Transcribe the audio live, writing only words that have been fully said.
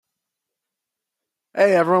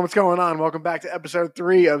Hey everyone, what's going on? Welcome back to episode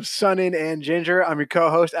 3 of Sunnin and Ginger. I'm your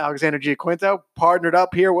co-host Alexander Giaquinto, partnered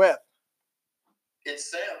up here with. It's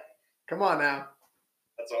Sam. Come on now.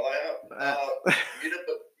 That's all I have.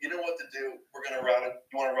 You know what to do. We're gonna rattle.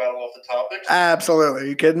 You want to rattle off the topics? Absolutely. Are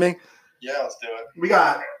you kidding me? Yeah, let's do it. We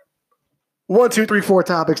got 1, 2, 3, 4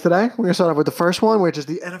 topics today. We're gonna start off with the first one, which is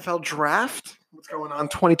the NFL draft. What's going on?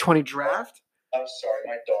 2020 draft. I'm sorry,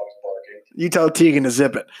 my dog's barking. You tell Tegan to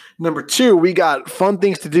zip it. Number 2, we got fun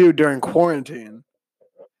things to do during quarantine.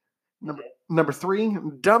 Number 3,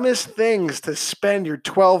 dumbest things to spend your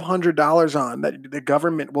 $1,200 on that the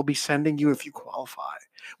government will be sending you if you qualify,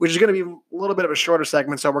 which is going to be a little bit of a shorter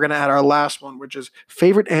segment. So we're going to add our last one, which is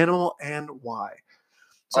favorite animal and why.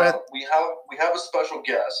 So we have a special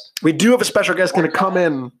guest. We do have a special guest going to come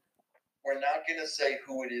in. We're not going to say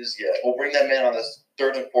who it is yet. We'll bring that in on the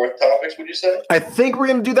third and fourth topics, would you say? I think we're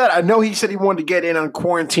going to do that. I know he said he wanted to get in on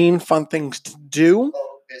quarantine, fun things to do.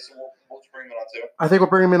 Oh, okay, so we'll bring him on too. I think we'll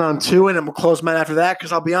bring him in on 2, and then we'll close him out after that,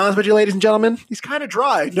 because I'll be honest with you, ladies and gentlemen, he's kind of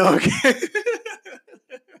dry. No, okay.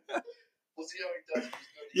 We'll see how he does.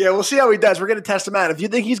 Yeah, we'll see how he does. We're going to test him out. If you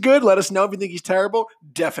think he's good, let us know. If you think he's terrible,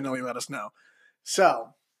 definitely let us know. So,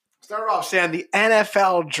 start off, Sam, the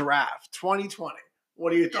NFL Draft 2020.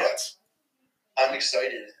 What are your thoughts? I'm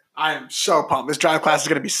excited. I am so pumped. This draft class is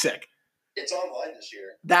going to be sick. It's online this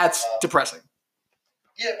year. That's depressing.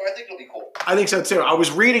 Yeah, but I think it'll be cool. I think so, too. I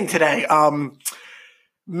was reading today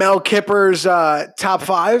Mel Kiper's top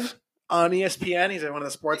 5 on ESPN. He's in one of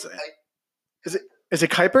the sports. Is it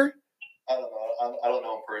Kiper? I don't know. I don't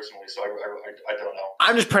know him personally, so I don't know.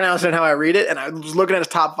 I'm just pronouncing it how I read it, and I was looking at his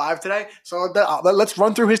top 5 today. So let's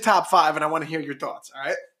run through his top 5, and I want to hear your thoughts, all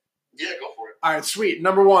right? Yeah, go for it. All right, sweet.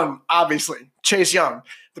 Number 1, obviously, Chase Young.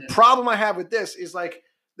 The problem I have with this is,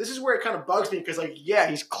 this is where it kind of bugs me because,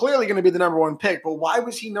 he's clearly going to be the number 1 pick, but why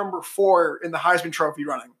was he number 4 in the Heisman Trophy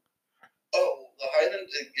running? Oh, the Heisman,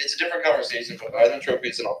 it's a different conversation, but the Heisman Trophy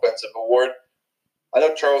is an offensive award. I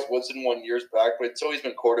know Charles Woodson won years back, but it's always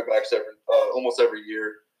been quarterbacks almost every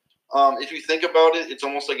year. If you think about it, it's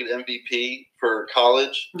almost like an MVP for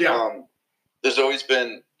college. Yeah. There's always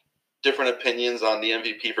been different opinions on the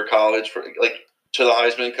MVP for college, to the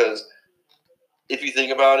Heisman, because if you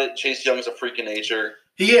think about it, Chase Young's a freak of nature.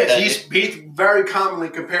 He is. He's very commonly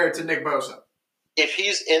compared to Nick Bosa. If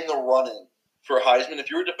he's in the running for Heisman, if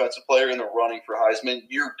you're a defensive player in the running for Heisman,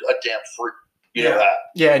 you're a damn freak. You know that.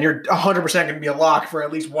 Yeah, and you're 100% going to be a lock for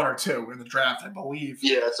at least 1 or 2 in the draft, I believe.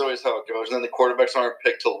 Yeah, that's always how it goes. And then the quarterbacks aren't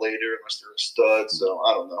picked till later unless they're a stud, so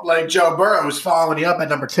I don't know. Like Joe Burrow's following you up at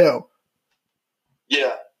number 2.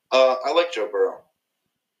 Yeah, I like Joe Burrow.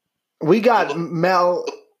 We got Mel.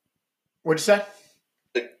 What'd you say?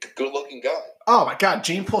 A good-looking guy. Oh, my God.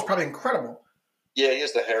 Gene Pool's probably incredible. Yeah, he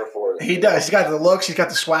has the hair for it. He does. He's got the looks. He's got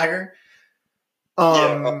the swagger. He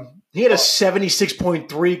had a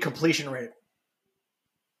 76.3 completion rate.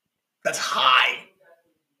 That's high.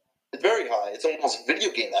 It's very high. It's almost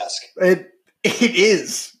video game-esque. It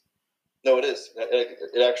is. No, it is.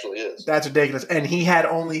 It actually is. That's ridiculous. And he had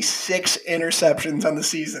only 6 interceptions on the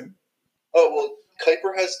season. Oh, well,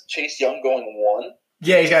 Kiper has Chase Young going 1.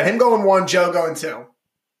 Yeah, he's got him going 1, Joe going 2.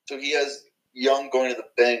 So he has Young going to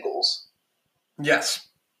the Bengals. Yes.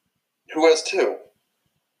 Who has 2?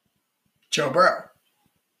 Joe Burrow.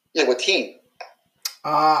 Yeah, what team?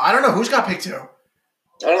 I don't know. Who's got pick 2?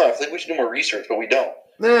 I don't know. I think we should do more research, but we don't.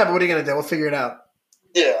 Nah, but what are you going to do? We'll figure it out.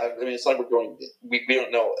 Yeah, I mean, it's like we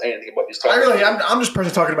don't know anything about these topics. I'm just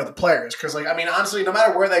personally talking about the players because, honestly, no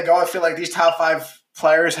matter where they go, I feel like these top 5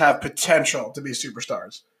 players have potential to be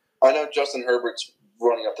superstars. I know Justin Herbert's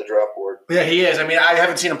running up the draft board. Yeah, he is. I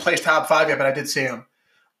haven't seen him place top 5 yet, but I did see him.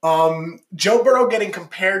 Joe Burrow getting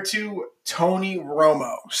compared to Tony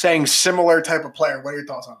Romo, saying similar type of player. What are your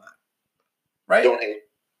thoughts on that? Right? Don't hate.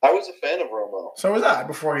 I was a fan of Romo. So was I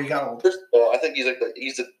before he got old. First of all, I think he's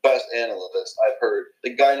the best analyst I've heard.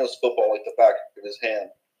 The guy knows football like the back of his hand.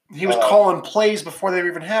 He was calling plays before they were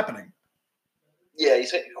even happening. Yeah, who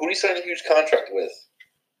did he sign a huge contract with?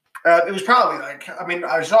 It was probably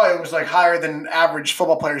I saw it was higher than average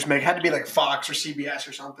football players make. It had to be like Fox or CBS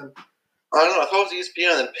or something. I don't know. I thought it was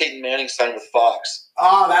ESPN and then Peyton Manning signed with Fox.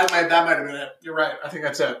 Oh, that might have been it. You're right. I think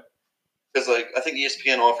that's it. Because I think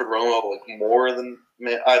ESPN offered Romo more than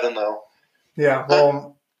I don't know. Yeah,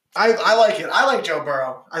 well, I like it. I like Joe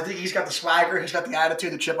Burrow. I think he's got the swagger, he's got the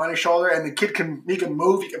attitude, the chip on his shoulder, and the kid can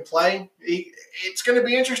move, he can play. It's going to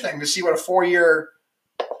be interesting to see what a 4-year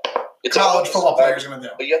college football player is going to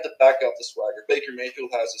do. But you have to back out the swagger. Baker Mayfield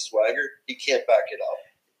has the swagger. He can't back it up.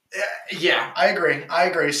 Yeah, I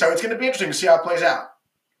agree. So it's going to be interesting to see how it plays out.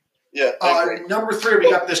 Yeah. Number 3, we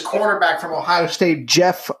got this cornerback from Ohio State,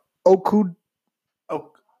 Jeff Okudah.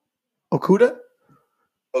 Okuda?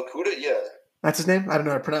 Okuda, yeah. That's his name? I don't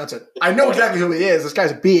know how to pronounce it. I know exactly who he is. This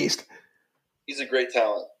guy's a beast. He's a great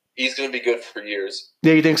talent. He's going to be good for years.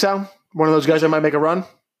 Yeah, you think so? One of those guys that might make a run?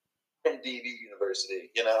 From DV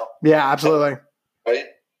University, you know? Yeah, absolutely. Right?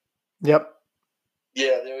 Yep.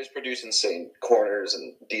 Yeah, they always produce insane corners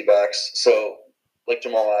and D-backs. So, like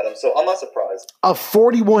Jamal Adams. So, I'm not surprised. A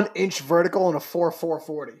 41-inch vertical and a 4.4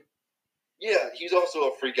 40. Yeah, he's also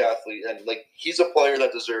a freak athlete. And, like, he's a player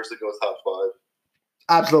that deserves to go top 5.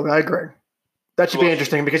 Absolutely, I agree. That should be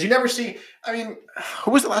interesting because you never see. I mean,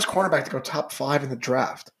 who was the last cornerback to go top 5 in the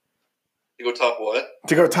draft? To go top what?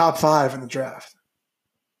 To go top 5 in the draft.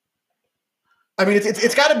 I mean,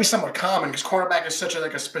 it's got to be somewhat common because cornerback is such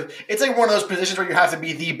it's like one of those positions where you have to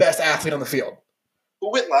be the best athlete on the field.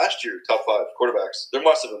 Who went last year? Top 5 quarterbacks. There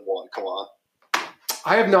must have been one. Come on.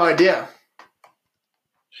 I have no idea.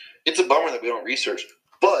 It's a bummer that we don't research,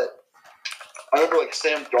 but I remember like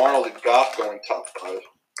Sam Darnold and Goff going top 5.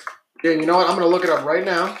 Yeah, you know what? I'm going to look it up right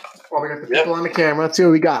now while we got the people on the camera. Let's see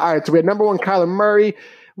what we got. All right, so we had number 1, Kyler Murray.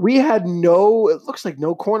 We had it looks like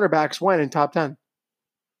no cornerbacks went in top 10.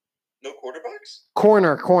 No quarterbacks?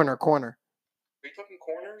 Corner. Are you talking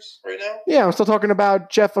corners right now? Yeah, I'm still talking about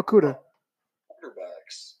Jeff Okuda.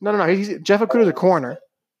 Quarterbacks. No. Jeff Okuda's a corner.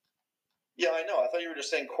 Yeah, I know. I thought you were just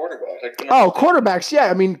saying quarterback. Quarterbacks. Yeah,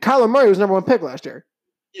 I mean, Kyler Murray was number 1 pick last year.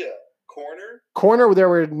 Yeah. Corner? Corner, there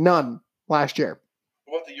were none last year.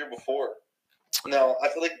 What about the year before? No, I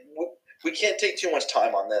feel like we can't take too much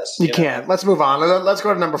time on this. You can't. Let's move on. Let's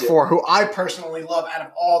go to number 4, who I personally love out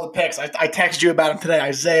of all the picks. I texted you about him today,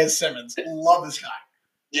 Isaiah Simmons. Love this guy.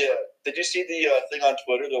 Yeah. Did you see the thing on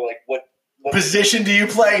Twitter? They're like, what position do you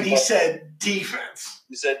play? And he said defense.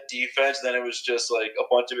 He said defense, then it was just like a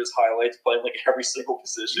bunch of his highlights playing like every single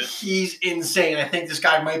position. He's insane. I think this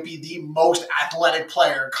guy might be the most athletic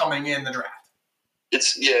player coming in the draft.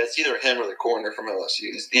 It's either him or the corner from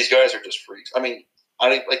LSU. These guys are just freaks. I mean, I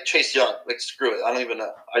think like Chase Young, like screw it. I don't even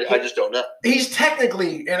know. I just don't know. He's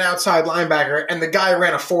technically an outside linebacker, and the guy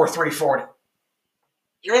ran a 4.3 40.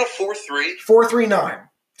 You ran a 4.3? 4.39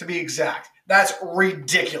 to be exact. That's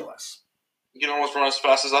ridiculous. You can almost run as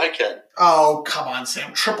fast as I can. Oh, come on,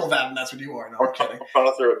 Sam. Triple that, and that's what you are. No, I'm kidding. I'm trying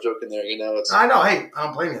to throw a joke in there, you know. I know. Hey, I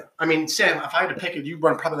don't blame you. I mean, Sam, if I had to pick it, you'd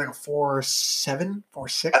run probably like a 4.7,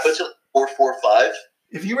 4.6. I thought you were 4.45.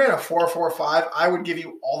 If you ran a 4.45, I would give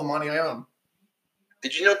you all the money I own.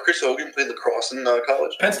 Did you know Chris Hogan played lacrosse in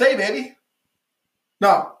college? Penn State, baby.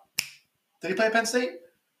 No. Did he play at Penn State?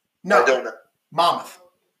 No. I don't know. Monmouth.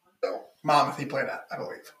 No. Monmouth, he played at, I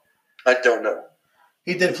believe. I don't know.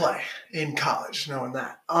 He did play in college, knowing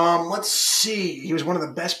that. Let's see. He was one of the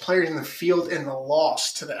best players in the field in the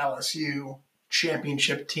loss to the LSU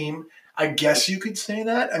championship team. I guess you could say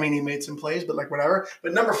that. I mean, he made some plays, but like whatever.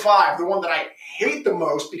 But number 5, the one that I hate the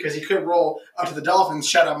most because he could roll up to the Dolphins,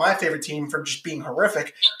 shout out my favorite team for just being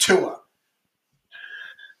horrific, Tua.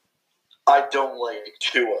 I don't like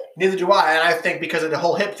Tua. Neither do I, and I think because of the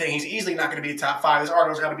whole hip thing, he's easily not going to be a top 5. His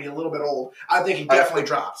article's got to be a little bit old. I think he definitely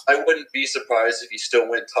drops. I wouldn't be surprised if he still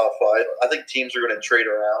went top 5. I think teams are going to trade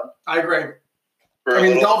around. I agree. I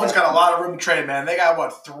mean, the Dolphins got a lot of room to trade, man. They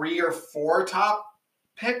got, 3 or 4 top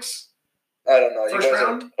picks? I don't know. First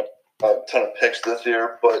round? A ton of picks this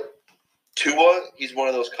year, but Tua, he's one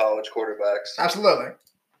of those college quarterbacks. Absolutely.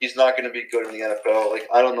 He's not going to be good in the NFL. Like,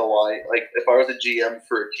 I don't know why. Like, if I was a GM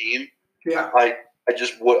for a team, I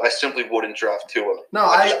simply wouldn't draft Tua. No,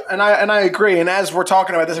 I agree. And as we're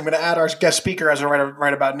talking about this, I'm going to add our guest speaker as we're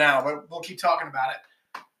right about now, but we'll keep talking about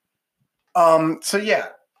it. So yeah,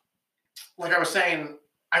 like I was saying,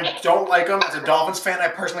 I don't like him as a Dolphins fan. I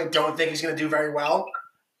personally don't think he's going to do very well,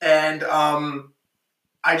 and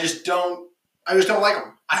I just don't like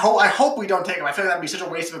him. I hope we don't take him. I feel like that'd be such a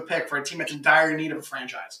waste of a pick for a team that's in dire need of a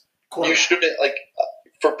franchise. You shouldn't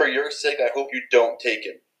for your sake. I hope you don't take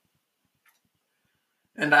him.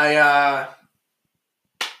 And I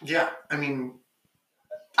mean,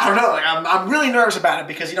 I don't know. Like, I'm really nervous about it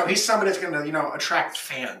because he's somebody that's going to attract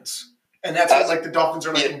fans, and that's what like the Dolphins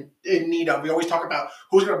are in need of. We always talk about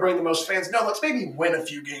who's going to bring the most fans. No, let's maybe win a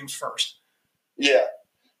few games first. Yeah,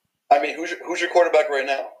 I mean, who's your quarterback right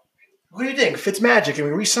now? What do you think? Fitzmagic, and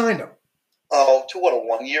we re-signed him. Oh, to what, a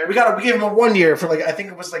 1 year? We gave him a 1 year for I think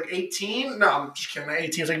it was 18. No, I'm just kidding.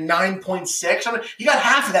 18. It was 9.6. He got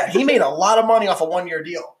half of that. He made a lot of money off a 1 year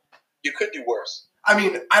deal. You could do worse. I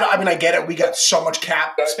mean, I get it. We got so much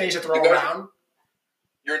cap space to throw around.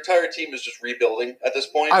 Your entire team is just rebuilding at this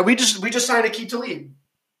point. We just signed Aqib Talib.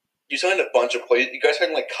 You signed a bunch of players. You guys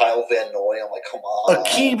signed Kyle Van Noy. I'm like, come on.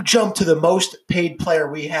 Aqib jumped to the most paid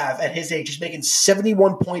player we have at his age. He's making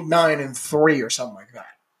 71.9 and 3 or something like that.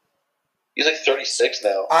 He's like 36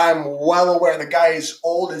 now. I'm well aware the guy is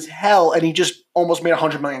old as hell, and he just almost made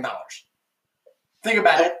 $100 million. Think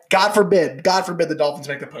about it. God forbid the Dolphins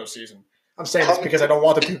make the postseason. I'm saying this because I don't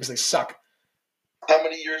want them to because they suck. How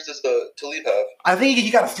many years does Talib have? I think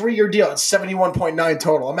he got a 3-year deal. It's 71.9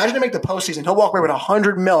 total. Imagine they make the postseason. He'll walk away with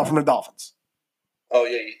 $100 million from the Dolphins. Oh,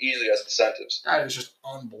 yeah, he easily has incentives. That is just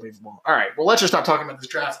unbelievable. All right, well, let's just start talking about this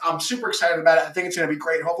draft. I'm super excited about it. I think it's going to be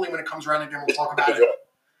great. Hopefully when it comes around again, we'll talk about it.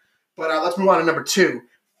 But let's move on to number 2.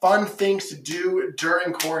 Fun things to do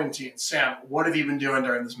during quarantine. Sam, what have you been doing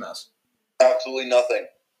during this mess? Absolutely nothing.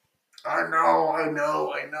 I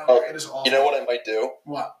know. It is awful. You know what I might do?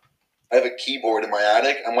 What? I have a keyboard in my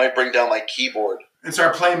attic. I might bring down my keyboard. And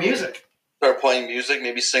start playing music. Start playing music,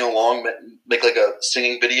 maybe sing along, make like a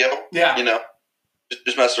singing video. Yeah. You know,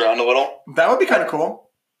 just mess around a little. That would be kind of cool.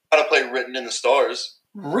 How to play Written in the Stars.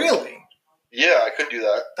 Really? Yeah, I could do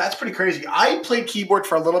that. That's pretty crazy. I played keyboard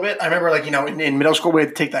for a little bit. I remember, in middle school, we had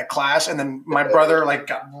to take that class, and then my brother,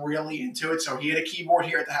 got really into it, so he had a keyboard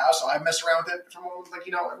here at the house, so I messed around with it for,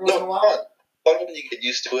 every once in a while. Fun when you get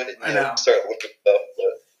used to it and I know. start looking at stuff.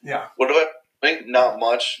 But yeah. What do I think? Not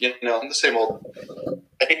much. I'm the same old.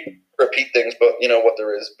 I hate to repeat things, but you know what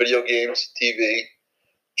there is. Video games, TV,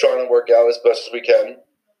 trying to work out as best as we can.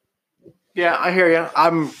 Yeah, I hear you.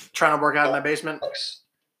 I'm trying to work out in my basement.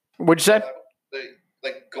 What'd you say?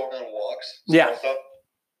 Like going on walks. Yeah. Stuff.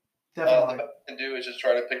 Definitely. What I can do is just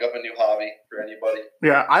try to pick up a new hobby for anybody.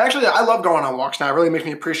 Yeah, I love going on walks now. It really makes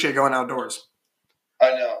me appreciate going outdoors.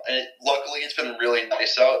 I know. And luckily, it's been really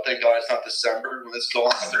nice out. Thank God it's not December when this is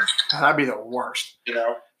all under. That'd be the worst.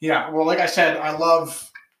 Yeah, well, like I said, I love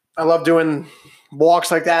doing walks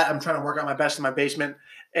like that. I'm trying to work out my best in my basement.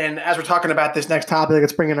 And as we're talking about this next topic,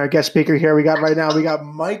 let's bring in our guest speaker here. We got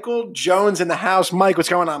Michael Jones in the house. Mike, what's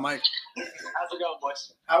going on, Mike? How's it going,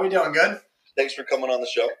 boys? How we doing? Good? Thanks for coming on the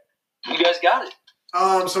show. You guys got it.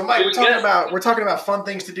 So Mike, we're talking about fun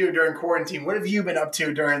things to do during quarantine. What have you been up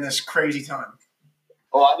to during this crazy time?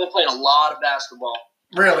 Oh, I've been playing a lot of basketball.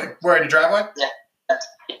 Really? Where, in your driveway?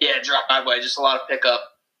 Yeah, driveway. Just a lot of pickup.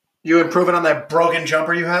 You improving on that broken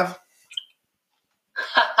jumper you have?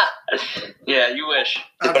 Yeah, you wish.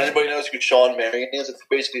 If anybody knows who Sean Marion is, it's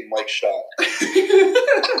basically Mike Shot.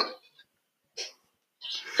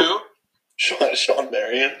 Who? Sean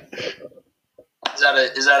Marion. Is that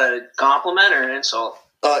a compliment or an insult?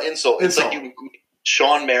 Insult. It's like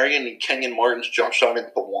Sean Marion and Kenyon Martin's jump shot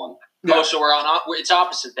into one. Yeah. Oh, so we're on. It's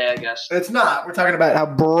opposite day, I guess. It's not. We're talking about how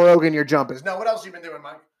broken your jump is. No, what else have you been doing,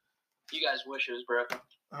 Mike? You guys wish it was broken.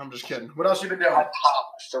 I'm just kidding. What else have you been doing? I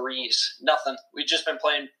pop threes. Nothing. We've just been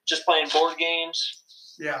playing board games.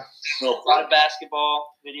 Yeah. A lot of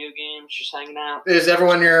basketball, video games, just hanging out. Is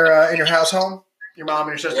everyone in your house home? Your mom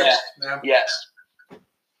and your sister? Yeah. Yes.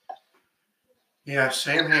 Yeah,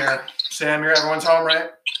 same here. Sam, everyone's home, right?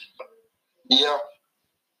 Yeah.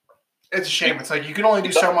 It's a shame. It's like you can only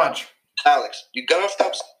do so much. Alex, you gotta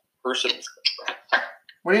stop personal.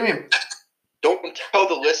 What do you mean? Don't tell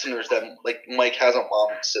the listeners that Mike has a mom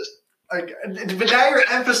and sister. But now you're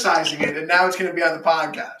emphasizing it, and now it's going to be on the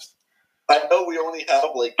podcast. I know we only have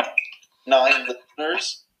 9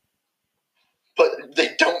 listeners, but they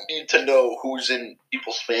don't need to know who's in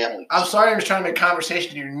people's families. I'm sorry, I was trying to make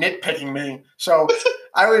conversation. You're nitpicking me, so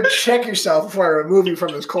I would check yourself before I remove you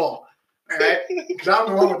from this call. All right, because I'm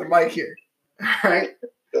the one with the mic here. All right,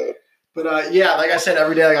 but yeah, like I said,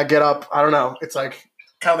 every day I get up. I don't know. It's kind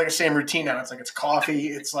of like the same routine now. It's coffee.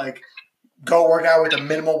 It's go work out with the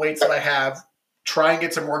minimal weights that I have. Try and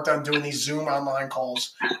get some work done doing these Zoom online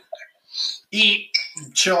calls. Eat,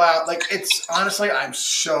 chill out. It's honestly, I'm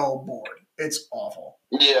so bored. It's awful.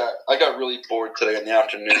 Yeah, I got really bored today in the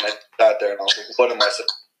afternoon. I sat there and I was like, what am I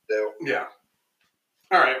supposed to do? Yeah.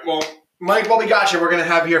 All right. Well, Mike, what we got you, we're going to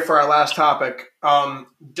have here for our last topic.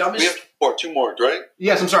 Dumbest. We have 2 more, right?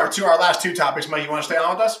 Yes, I'm sorry. Our last 2 topics. Mike, you want to stay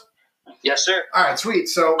on with us? Yes, sir. All right, sweet.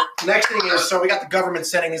 So next thing is, we got the government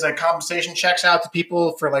sending these compensation checks out to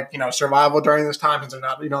people for survival during this time since they're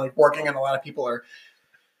not working, and a lot of people are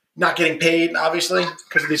not getting paid, obviously,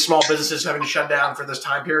 because of these small businesses having to shut down for this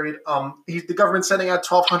time period. The government's sending out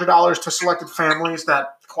 $1,200 to selected families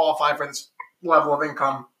that qualify for this level of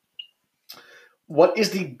income. What is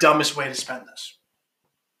the dumbest way to spend this?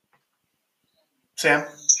 Sam?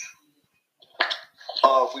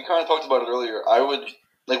 We kind of talked about it earlier. I would,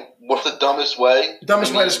 what's the dumbest way?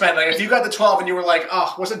 Dumbest way to spend. If you got the 12 and you were like,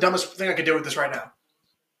 oh, what's the dumbest thing I could do with this right now?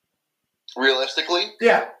 Realistically?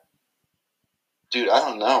 Yeah. Dude, I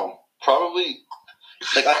don't know. Probably,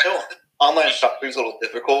 I know online shopping is a little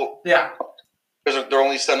difficult. Yeah. Because they're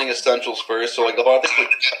only sending essentials first, so a lot of things would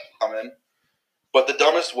come in. But the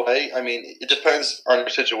dumbest way, I mean, it depends on your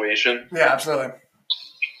situation. Yeah, absolutely.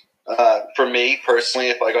 For me personally,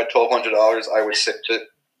 if I got $1,200, I would save it.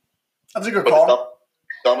 That's a good But call.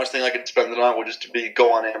 the dumbest thing I could spend it on would just be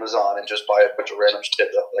go on Amazon and just buy a bunch of random shit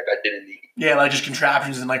that like I didn't need. Yeah, like just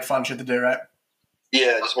contraptions and like fun shit to do, right?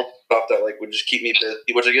 Yeah, just want stuff that like would just keep me busy,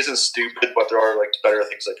 which I guess is stupid, but there are like better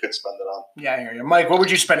things I could spend it on. Yeah, I hear you. Mike, what would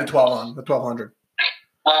you spend the 12 on? The 1,200?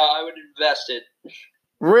 I would invest it.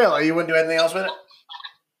 Really? You wouldn't do anything else with it?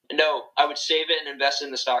 No, I would save it and invest it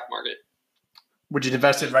in the stock market. Would you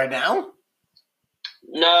invest it right now?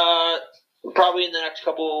 No, probably in the next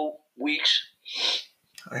couple weeks.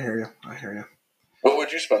 I hear you. What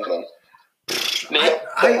would you spend on?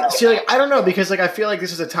 I see. Like, I don't know because like I feel like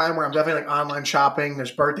this is a time where I'm definitely like online shopping.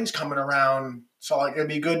 There's birthdays coming around, so like it'd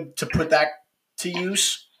be good to put that to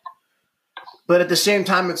use. But at the same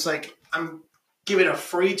time, it's like I'm giving a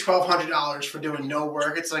free $1,200 for doing no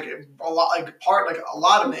work. It's like a lot. A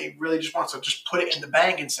lot of me really just wants to just put it in the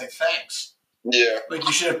bank and say thanks. Yeah. Like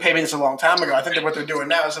you should have paid me this a long time ago. I think that what they're doing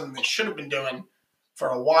now is something they should have been doing for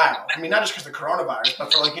a while. I mean, not just because of the coronavirus,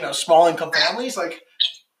 but for like small income families, like.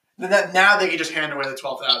 That now they can just hand away the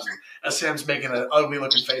 $12,000 as Sam's making an ugly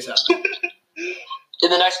looking face at me.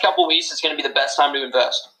 In the next couple of weeks, it's going to be the best time to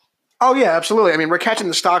invest. Oh yeah, absolutely. I mean, we're catching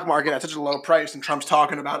the stock market at such a low price, and Trump's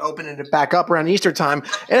talking about opening it back up around Easter time,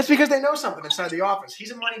 and it's because they know something inside the office.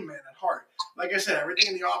 He's a money man at heart. Like I said,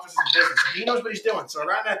 everything in the office is business, and he knows what he's doing. So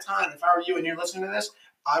around that time, if I were you and you're listening to this,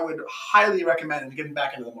 I would highly recommend getting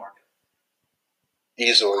back into the market.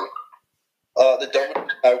 Easily. The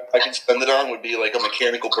dumbest I can spend it on would be like a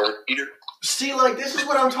mechanical bird feeder. See, like this is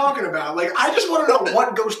what I'm talking about. Like I just want to know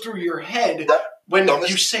what goes through your head when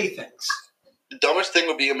you say things. The dumbest thing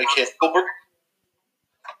would be a mechanical bird.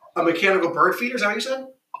 A mechanical bird feeder? Is that what you said?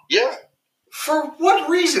 Yeah. For what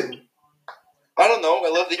reason? I don't know. I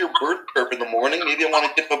love to hear bird chirp in the morning. Maybe I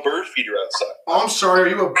want to get a bird feeder outside. Oh, I'm sorry. Are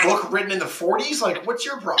you a book written in the 40s? Like, what's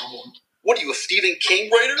your problem? What are you, a Stephen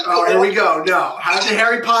King writer? Oh, here we go. No. How did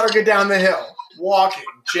Harry Potter get down the hill? Walking.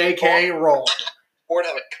 J.K. Rowling. Or to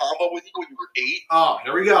have a combo with you when you were 8? Oh,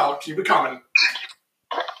 here we go. Keep it coming.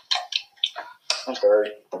 I'm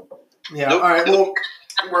sorry. Yeah. Nope. All right. Well,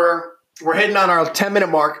 we're hitting on our 10-minute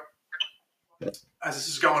mark as this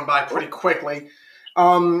is going by pretty quickly.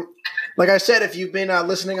 Like I said, if you've been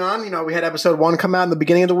listening on, we had episode 1 come out in the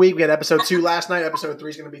beginning of the week. We had episode 2 last night. Episode 3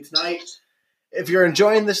 is going to be tonight. If you're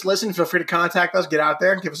enjoying this listen, feel free to contact us. Get out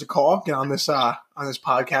there, give us a call, get on this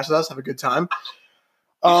podcast with us, have a good time.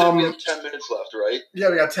 You said we have 10 minutes left, right?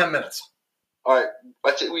 Yeah, we got 10 minutes. All right.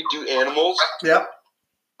 I say we do animals. Yep.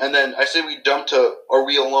 And then I say we jump to Are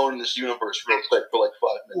We Alone in This Universe real quick for like 5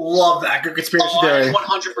 minutes. Love that. Good conspiracy theory. I'm 100%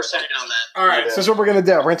 on that. All right, so this is what we're going to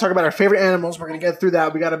do. We're going to talk about our favorite animals. We're going to get through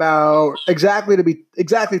that. We got about exactly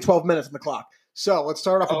 12 minutes on the clock. So let's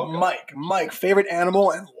start off with Mike. Mike, favorite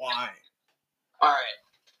animal and why? All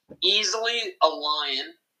right. Easily a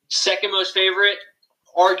lion. Second most favorite,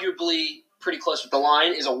 arguably pretty close with the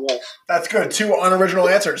lion, is a wolf. That's good. 2 unoriginal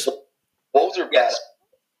answers. Wolves are bad. Yes.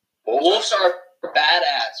 Wolves are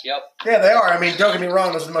badass. Yep. Yeah, they are. I mean, don't get me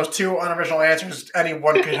wrong. Those are the most 2 unoriginal answers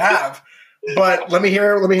anyone could have. But let me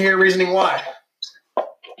hear your reasoning why. Well,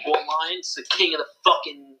 lion's the king of the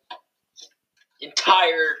fucking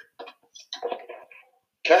entire.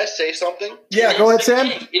 Can I say something? Yeah, go ahead,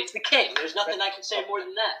 Sam. It's the king. There's nothing I can say more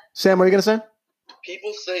than that. Sam, what are you going to say?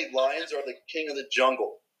 People say lions are the king of the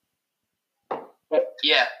jungle.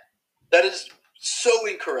 Yeah. That is so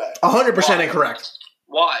incorrect. 100% incorrect.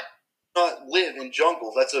 Why? They do not live in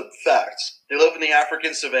jungles. That's a fact. They live in the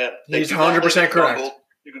African savannah. He's do not 100% live in correct. jungle.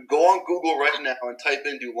 You can go on Google right now and type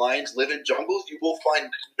in, do lions live in jungles? You will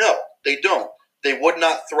find, no, they don't. They would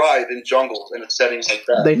not thrive in jungles in a setting like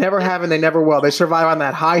that. They never have and they never will. They survive on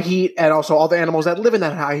that high heat and also all the animals that live in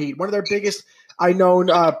that high heat. One of their biggest,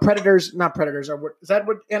 predators, not predators. Is that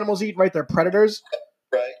what animals eat, right? They're predators?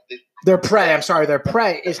 Right. Their prey, I'm sorry. Their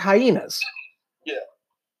prey is hyenas. Yeah.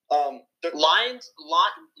 Lions,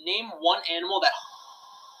 name one animal that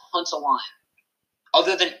hunts a lion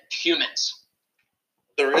other than humans.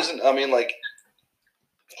 There isn't, I mean, like...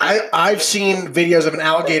 I've seen videos of an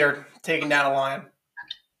alligator taking down a lion.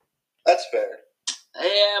 That's fair.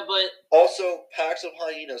 Yeah, but... Also, packs of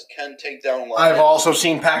hyenas can take down lions. I've also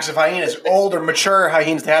seen packs of hyenas. Older, mature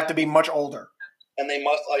hyenas. They have to be much older. And they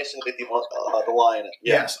must isolate the lion.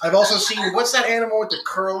 Yeah. Yes. I've also seen, what's that animal with the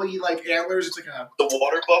curly, antlers? It's like a... The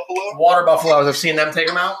water buffalo? Water buffaloes. I've seen them take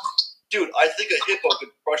them out. Dude, I think a hippo could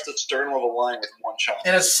crush the sternum of a lion with one chomp.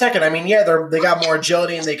 And a second, I mean, yeah, they got more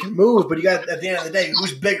agility and they can move, but you got, at the end of the day,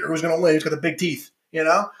 who's bigger? Who's going to win? Who's got the big teeth? You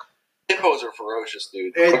know? Hippos are ferocious,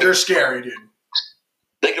 dude. They're scary, dude.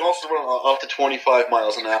 They can also run up to 25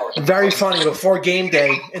 miles an hour. Very funny. Before game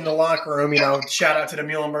day in the locker room, shout out to the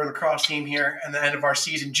Muhlenberg lacrosse team here and the end of our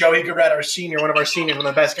season. Joey Garrett, our senior, one of our seniors, one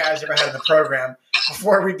of the best guys ever had in the program.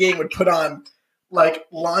 Before every game would put on like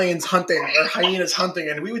lions hunting or hyenas hunting,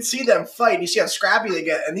 and we would see them fight. And you see how scrappy they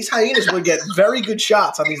get, and these hyenas would get very good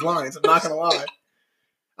shots on these lions. I'm not gonna lie.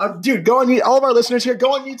 Dude, go on. All of our listeners here,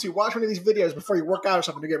 go on YouTube, watch one of these videos before you work out or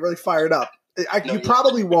something to get really fired up. You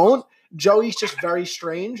probably won't. Joey's just very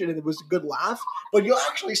strange, and it was a good laugh. But you'll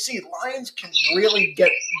actually see lions can really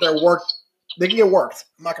get their work. They can get worked.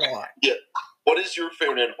 I'm not gonna lie. Yeah. What is your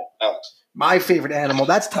favorite animal, Alex? My favorite animal.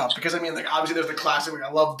 That's tough because obviously there's the classic.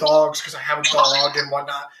 I love dogs because I have a dog and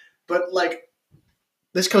whatnot. But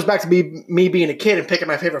this goes back to me being a kid and picking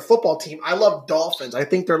my favorite football team. I love dolphins. I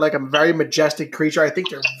think they're like a very majestic creature. I think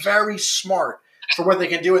they're very smart for what they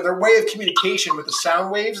can do, and their way of communication with the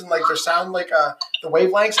sound waves and their sound the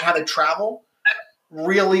wavelengths and how they travel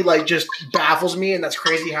really just baffles me. And that's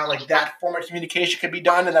crazy how that form of communication can be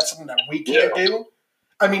done, and that's something that we can't do.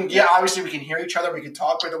 I mean, yeah, obviously we can hear each other, we can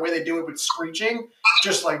talk, but the way they do it with screeching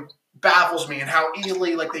just baffles me, and how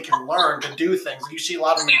easily they can learn to do things. You see a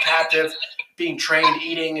lot of them in captive, being trained,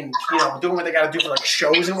 eating, and doing what they got to do for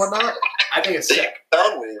shows and whatnot. I think it's sick.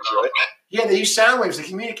 Sound waves, right? Yeah, they use sound waves to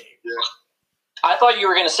communicate. Yeah. I thought you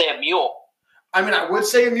were going to say a mule. I mean, I would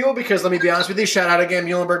say a mule because, let me be honest with you, shout out again,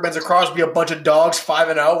 Muhlenberg Men's Lacrosse, be a bunch of dogs,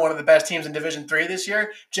 5-0, one of the best teams in Division III this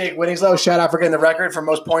year. Jake Whittingslow, shout out for getting the record for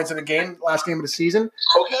most points in a game, last game of the season.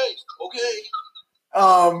 Okay.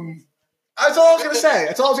 That's all I was going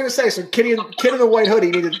to say. So kid in the white hoodie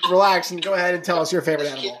need to relax and go ahead and tell us your favorite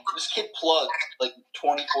animal. This kid plugged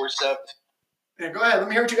 24/7. Yeah, go ahead. Let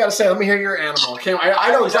me hear what you got to say. Let me hear your animal. Okay,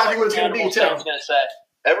 I know exactly what it's going to be, too. I was going to say.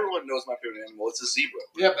 Everyone knows my favorite animal. It's a zebra.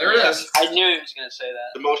 Yep, there it is. I knew he was going to say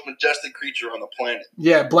that. The most majestic creature on the planet.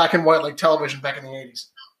 Yeah, black and white like television back in the 80s.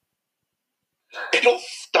 It'll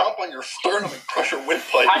stomp on your sternum and crush your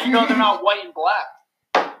windpipe. How do you know they're not white and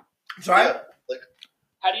black? Sorry? Yeah,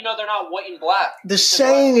 How do you know they're not white and black? The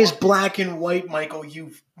saying is black and white, Michael. Yeah,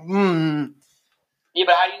 but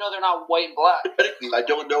how do you know they're not white and black? theoretically, I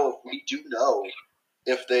don't know if we do know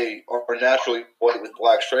if they are naturally white with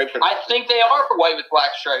black stripes. I think they are white with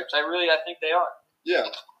black stripes. I think they are. Yeah.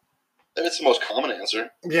 It's the most common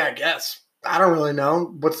answer. Yeah, I guess. I don't really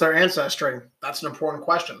know. What's their ancestry? That's an important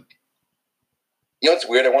question. It's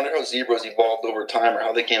weird. I wonder how zebras evolved over time or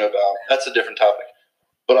how they came about. That's a different topic.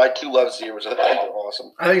 But I do love zebras. I think they're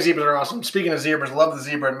awesome. I think zebras are awesome. Speaking of zebras, love the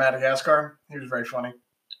zebra in Madagascar. He was very funny.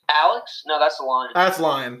 Alex? No, that's the lion. That's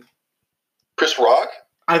Lion. Chris Rock?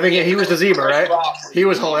 I think he was the zebra, right? He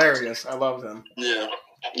was hilarious. I loved him. Yeah.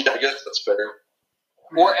 Yeah, I guess that's fair.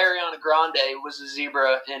 Or Ariana Grande was a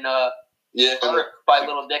zebra in Yeah. Earth by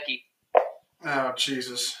Little Dicky. Oh,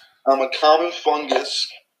 Jesus. I'm a common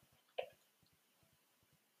fungus.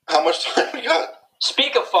 How much time we got?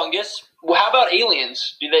 Speak of fungus, how about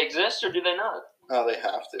aliens? Do they exist or do they not? Oh, they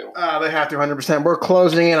have to. They have to 100%. We're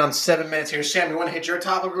closing in on 7 minutes here. Sam, you want to hit your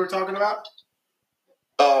topic we were talking about?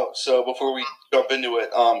 So before we jump into it,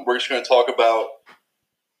 we're just going to talk about,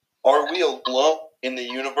 are we alone in the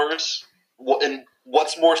universe? And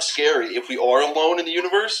what's more scary, if we are alone in the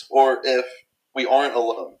universe or if we aren't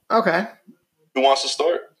alone? Okay. Who wants to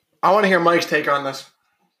start? I want to hear Mike's take on this.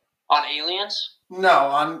 On aliens? No,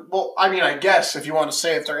 I guess if you want to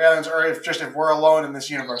say if they're aliens or if we're alone in this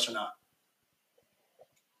universe or not.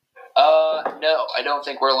 No, I don't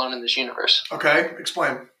think we're alone in this universe. Okay,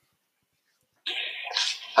 explain.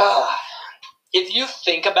 If you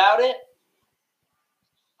think about it,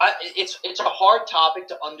 it's a hard topic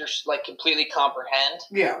to completely comprehend.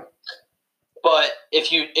 Yeah. But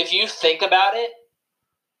if you think about it,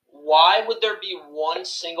 why would there be one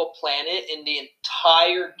single planet in the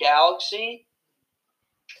entire galaxy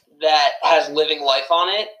that has living life on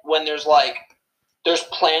it when there's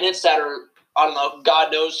planets that are, I don't know,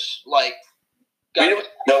 God knows, we don't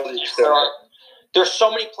know there's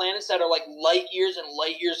so many planets that are light years and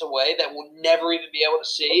light years away that we'll never even be able to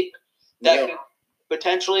see that could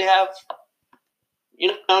potentially have,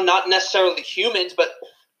 not necessarily humans, but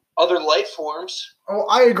other life forms. Oh,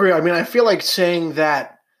 I agree. I feel like saying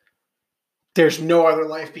that there's no other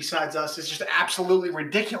life besides us is just absolutely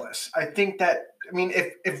ridiculous. I think that,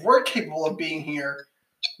 if we're capable of being here,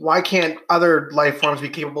 why can't other life forms be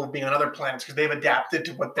capable of being on other planets? Because they've adapted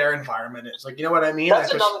to what their environment is. You know what I mean?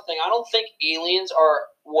 That's another thing. I don't think aliens are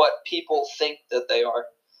what people think that they are.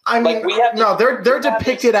 They're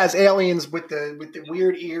depicted as aliens with the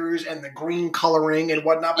weird ears and the green coloring and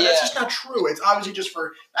whatnot, but that's just not true. It's obviously just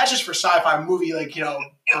for sci-fi movie,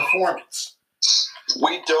 performance.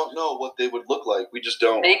 We don't know what they would look like. We just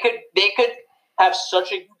don't. They could have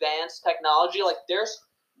such advanced technology. Like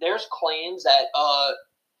there's claims that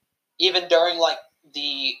even during like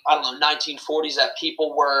the 1940s that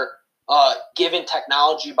people were given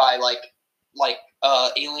technology by like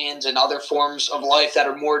aliens and other forms of life that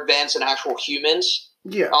are more advanced than actual humans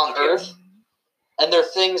on Earth. And there are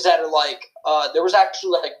things that are like there was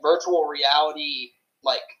actually like virtual reality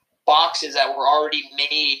like boxes that were already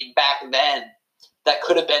made back then that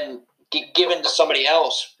could have been given to somebody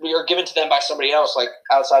else, or given to them by somebody else, like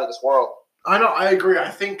outside of this world. I know. I agree. I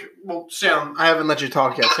think. Well, Sam, I haven't let you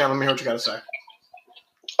talk yet. Sam, let me hear what you got to say.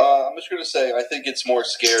 I'm just going to say I think it's more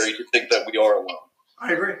scary to think that we are alone.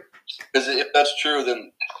 I agree. Because if that's true,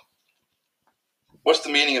 then what's the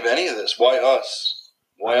meaning of any of this? Why us?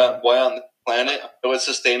 Why on the planet? I know it's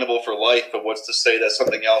sustainable for life, but what's to say that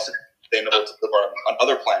something else is sustainable to live on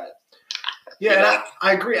another planet? Yeah, and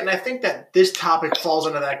I agree, and I think that this topic falls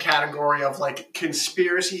into that category of like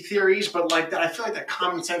conspiracy theories, but like that, I feel like that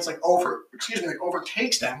common sense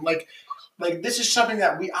overtakes them. Like this is something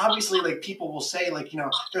that we obviously like people will say like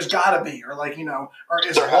there's gotta be, or like or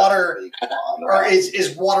is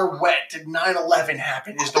water wet? Did 9/11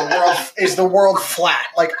 happen? Is the world flat?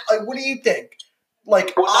 Like what do you think?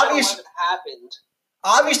 Like obviously 9/11 happened.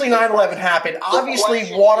 Obviously 9/11 happened.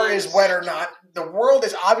 Obviously water is wet or not. The world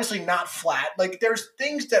is obviously not flat. Like there's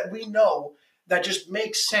things that we know that just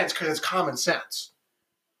make sense because it's common sense.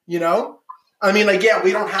 I mean, like, yeah,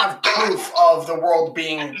 we don't have proof of the world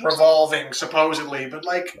being revolving, supposedly, but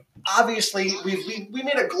like, obviously, we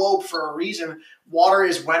made a globe for a reason. Water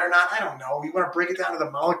is wet or not, I don't know. You want to break it down to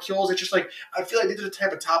the molecules? It's just like, I feel like these are the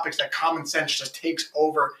type of topics that common sense just takes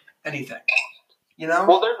over anything.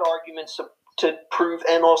 Well, there's arguments to prove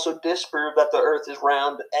and also disprove that the Earth is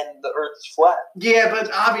round and the Earth is flat. Yeah,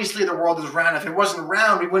 but obviously the world is round. If it wasn't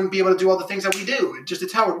round, we wouldn't be able to do all the things that we do.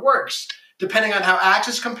 It's how it works. Depending on how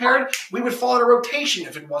axis compared, we would fall in a rotation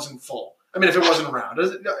if it wasn't full. I mean, if it wasn't round.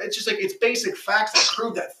 It's just like, it's basic facts that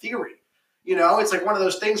prove that theory. It's like one of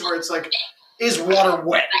those things where it's like, is water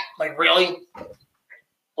wet? Like, really?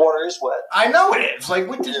 Water is wet. I know it is. Like,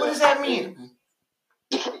 what does that mean?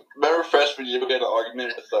 Remember freshman year we had an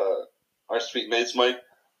argument with our sweet mates, Mike?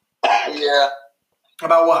 Yeah.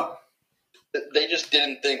 About what? They just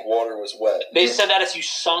didn't think water was wet. They said that if you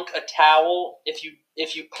sunk a towel, if you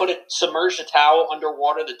submerged a towel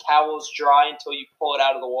underwater, the towel is dry until you pull it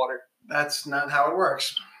out of the water. That's not how it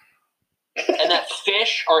works. And that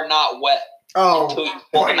fish are not wet until you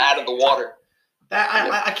pull them out of the water.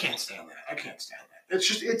 I can't stand that. It's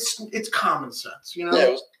just it's common sense,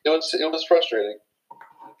 Yeah, it was frustrating.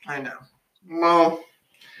 I know. Well,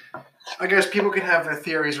 I guess people can have their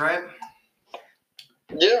theories, right?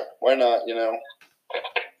 Yeah, why not?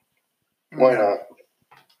 Why not?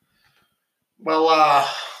 Well,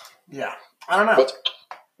 yeah. I don't know.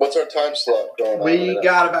 What's our time slot going on? We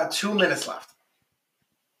got about 2 minutes left.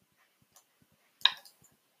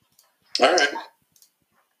 All right.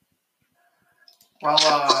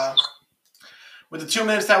 Well, with the 2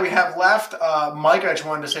 minutes that we have left, Mike, I just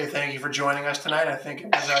wanted to say thank you for joining us tonight. I think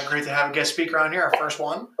it was great to have a guest speaker on here, our first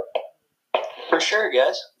one. For sure,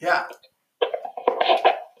 guys. Yeah.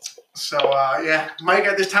 So, yeah. Mike,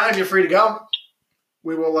 at this time, you're free to go.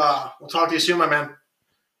 We'll talk to you soon, my man.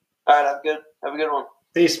 All right, I'm good. Have a good one.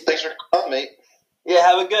 Peace. Thanks for coming, mate. Yeah,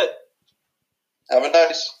 have a good. Have a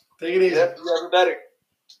nice. Take it easy. Yep, you have a better.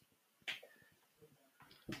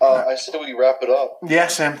 I said we wrap it up. Yeah,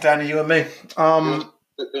 Sam, down to you and me. It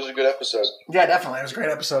was a good episode. Yeah, definitely. It was a great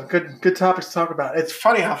episode. Good topics to talk about. It's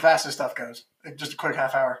funny how fast this stuff goes. Just a quick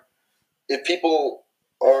half hour. If people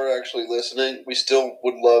are actually listening, we still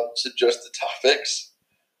would love to suggest the topics.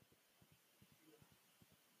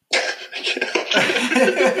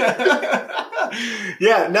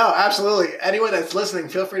 Yeah, no, absolutely. Anyone that's listening,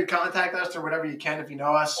 feel free to contact us or whatever you can if you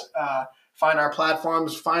know us. Find our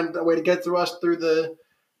platforms, find a way to get through us through the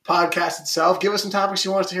podcast itself. Give us some topics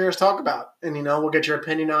you want us to hear us talk about, and we'll get your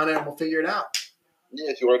opinion on it and we'll figure it out. Yeah,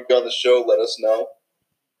 if you want to be on the show, let us know.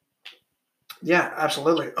 Yeah,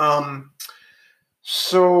 absolutely.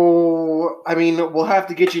 So, I mean, we'll have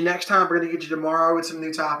to get you next time. We're going to get you tomorrow with some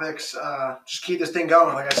new topics. Just keep this thing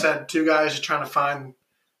going. Like I said, two guys just trying to find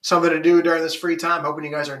something to do during this free time. Hoping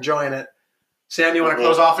you guys are enjoying it. Sam, you want to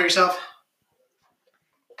close off for yourself?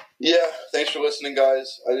 Yeah, thanks for listening,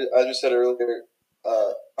 guys. I just said earlier,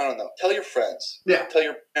 I don't know. Tell your friends. Yeah. Tell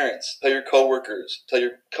your parents. Tell your coworkers. Tell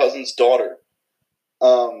your cousin's daughter.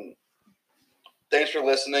 Thanks for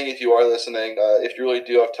listening. If you are listening, if you really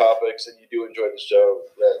do have topics and you do enjoy the show,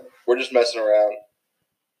 then we're just messing around.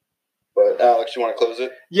 But Alex, you want to close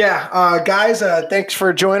it? Yeah, guys, thanks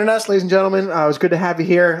for joining us, ladies and gentlemen. It was good to have you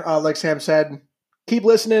here. Like Sam said, keep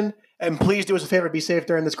listening, And please do us a favor, be safe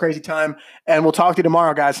during this crazy time. And we'll talk to you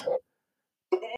tomorrow, guys.